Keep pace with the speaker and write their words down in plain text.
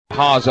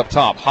Haas up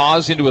top.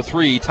 Haas into a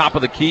three, top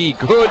of the key.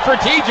 Good for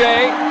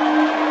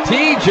TJ.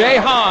 TJ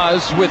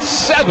Haas with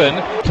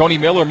 7. Tony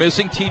Miller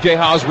missing. TJ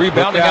Haas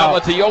rebounding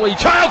outlet to Yoli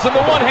Childs in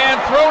the one-hand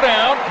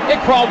throwdown.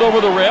 It crawled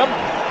over the rim.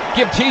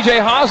 Give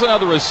TJ Haas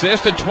another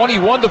assist, and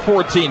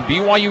 21-14.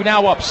 BYU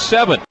now up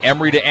 7.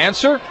 Emery to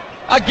answer.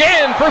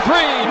 Again for 3.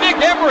 Nick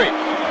Emery.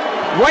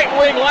 Right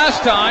wing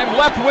last time,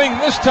 left wing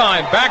this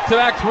time.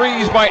 Back-to-back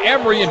threes by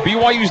Emery, and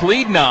BYU's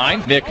lead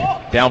 9. Nick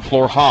down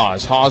floor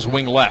Haas. Haas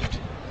wing left.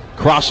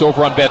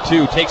 Crossover on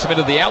Bet2. Takes him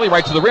into the alley,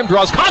 right to the rim.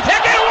 Draws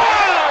contact and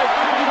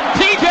one!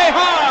 TJ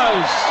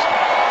Haas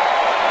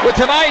with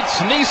tonight's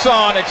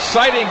Nissan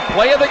exciting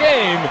play of the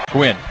game.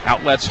 Quinn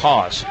outlets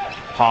Haas.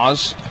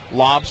 Haas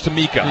lobs to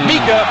Mika.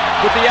 Mika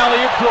with the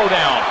alley-oop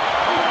throwdown.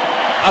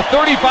 A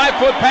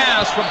 35-foot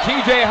pass from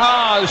TJ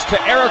Haas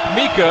to Eric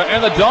Mika,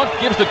 and the dunk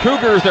gives the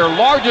Cougars their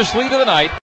largest lead of the night.